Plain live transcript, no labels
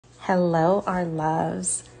Hello, our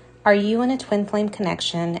loves. Are you in a twin flame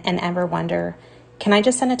connection and ever wonder, can I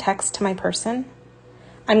just send a text to my person?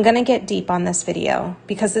 I'm going to get deep on this video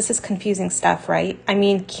because this is confusing stuff, right? I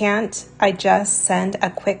mean, can't I just send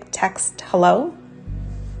a quick text hello?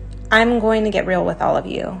 I'm going to get real with all of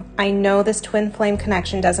you. I know this twin flame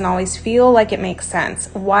connection doesn't always feel like it makes sense.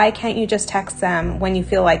 Why can't you just text them when you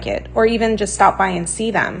feel like it, or even just stop by and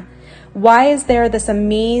see them? Why is there this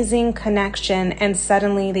amazing connection and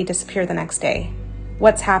suddenly they disappear the next day?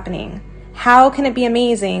 What's happening? How can it be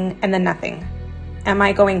amazing and then nothing? Am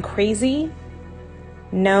I going crazy?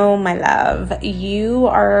 No, my love. You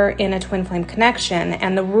are in a twin flame connection,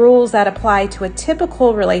 and the rules that apply to a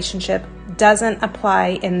typical relationship doesn't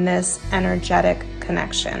apply in this energetic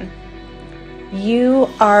connection. You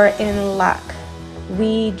are in luck.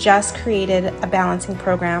 We just created a balancing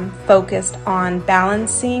program focused on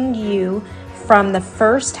balancing you from the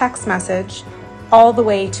first text message all the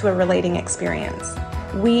way to a relating experience.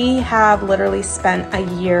 We have literally spent a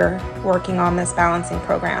year working on this balancing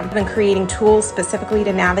program. We've been creating tools specifically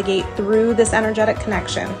to navigate through this energetic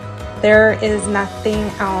connection. There is nothing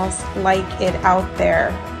else like it out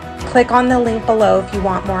there. Click on the link below if you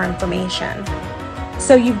want more information.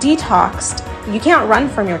 So you've detoxed. You can't run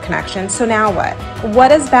from your connection, so now what? What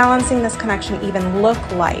does balancing this connection even look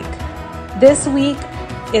like? This week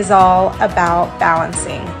is all about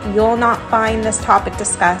balancing. You'll not find this topic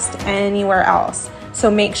discussed anywhere else.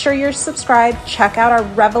 So make sure you're subscribed, check out our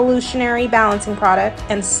revolutionary balancing product,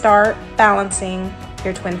 and start balancing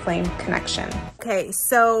your twin flame connection. Okay,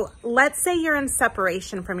 so let's say you're in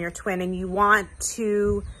separation from your twin and you want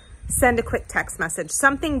to send a quick text message.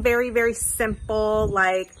 Something very, very simple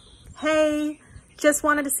like, hey, just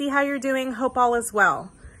wanted to see how you're doing, hope all is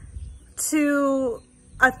well. To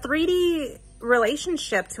a 3D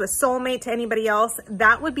relationship, to a soulmate, to anybody else,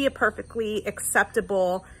 that would be a perfectly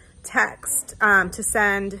acceptable text to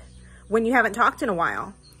send when you haven't talked in a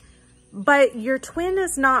while. But your twin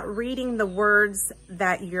is not reading the words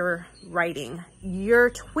that you're writing. Your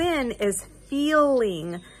twin is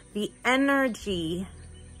feeling the energy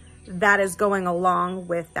that is going along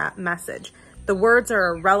with that message. The words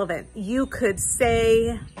are irrelevant. You could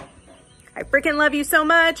say, I freaking love you so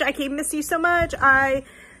much. I can't miss you so much. I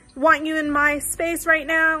want you in my space right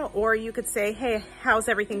now. Or you could say, hey, how's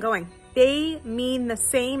everything going? They mean the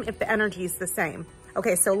same if the energy is the same.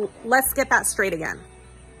 Okay, so let's get that straight again.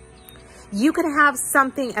 You could have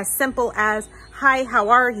something as simple as, hi, how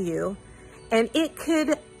are you? And it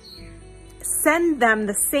could send them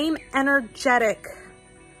the same energetic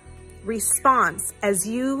response as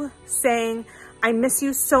you saying, I miss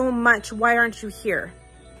you so much, why aren't you here?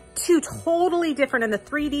 Two totally different in the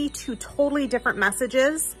 3D, two totally different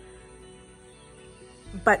messages,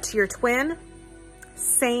 but to your twin,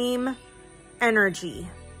 same energy.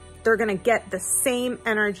 They're gonna get the same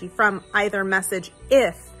energy from either message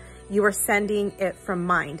if you are sending it from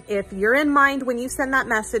mind. If you're in mind when you send that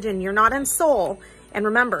message and you're not in soul, and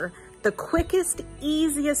remember, the quickest,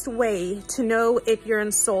 easiest way to know if you're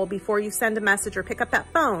in soul before you send a message or pick up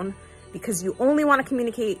that phone, because you only want to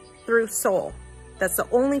communicate through soul. That's the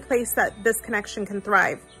only place that this connection can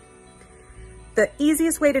thrive. The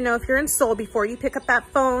easiest way to know if you're in soul before you pick up that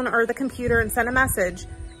phone or the computer and send a message,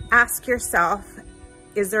 ask yourself,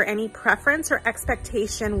 is there any preference or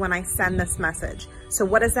expectation when I send this message? So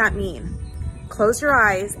what does that mean? Close your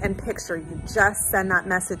eyes and picture you just send that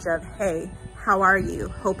message of, hey, how are you?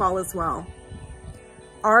 Hope all is well.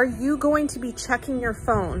 Are you going to be checking your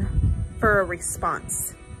phone for a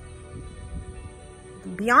response?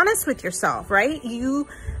 Be honest with yourself, right? You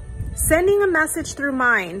sending a message through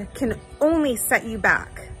mind can only set you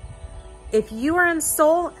back. If you are in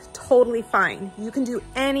soul, totally fine. You can do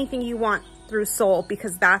anything you want through soul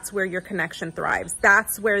because that's where your connection thrives.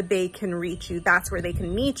 That's where they can reach you. That's where they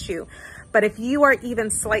can meet you. But if you are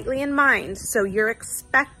even slightly in mind, so you're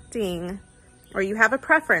expecting, or you have a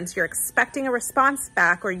preference, you're expecting a response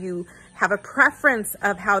back, or you have a preference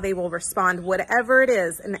of how they will respond, whatever it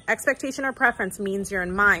is, an expectation or preference means you're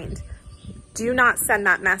in mind. Do not send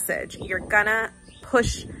that message. You're gonna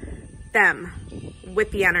push them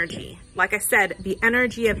with the energy. Like I said, the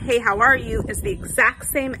energy of, hey, how are you is the exact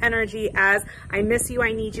same energy as I miss you,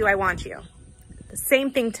 I need you, I want you. The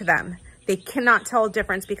same thing to them. They cannot tell a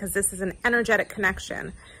difference because this is an energetic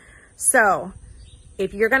connection. So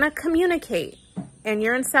if you're gonna communicate and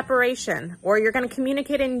you're in separation, or you're gonna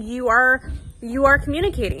communicate and you are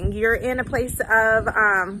communicating, you're in a place of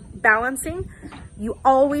balancing, you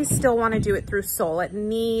always still wanna do it through soul. It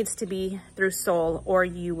needs to be through soul or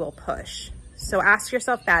you will push. So ask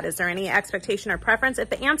yourself that. Is there any expectation or preference? If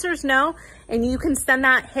the answer is no, and you can send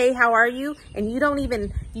that, hey, how are you? And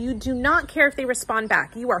you do not care if they respond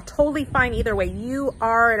back. You are totally fine either way. You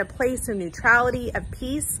are at a place of neutrality, of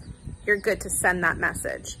peace. You're good to send that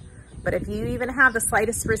message. But if you even have the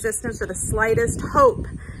slightest resistance or the slightest hope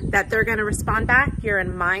that they're going to respond back, you're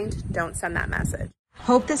in mind, don't send that message.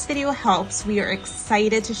 Hope this video helps. We are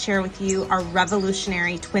excited to share with you our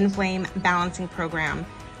revolutionary twin flame balancing program.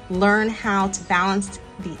 Learn how to balance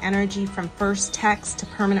the energy from first text to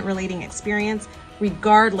permanent relating experience,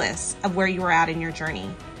 regardless of where you are at in your journey.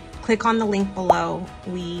 Click on the link below.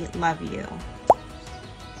 We love you.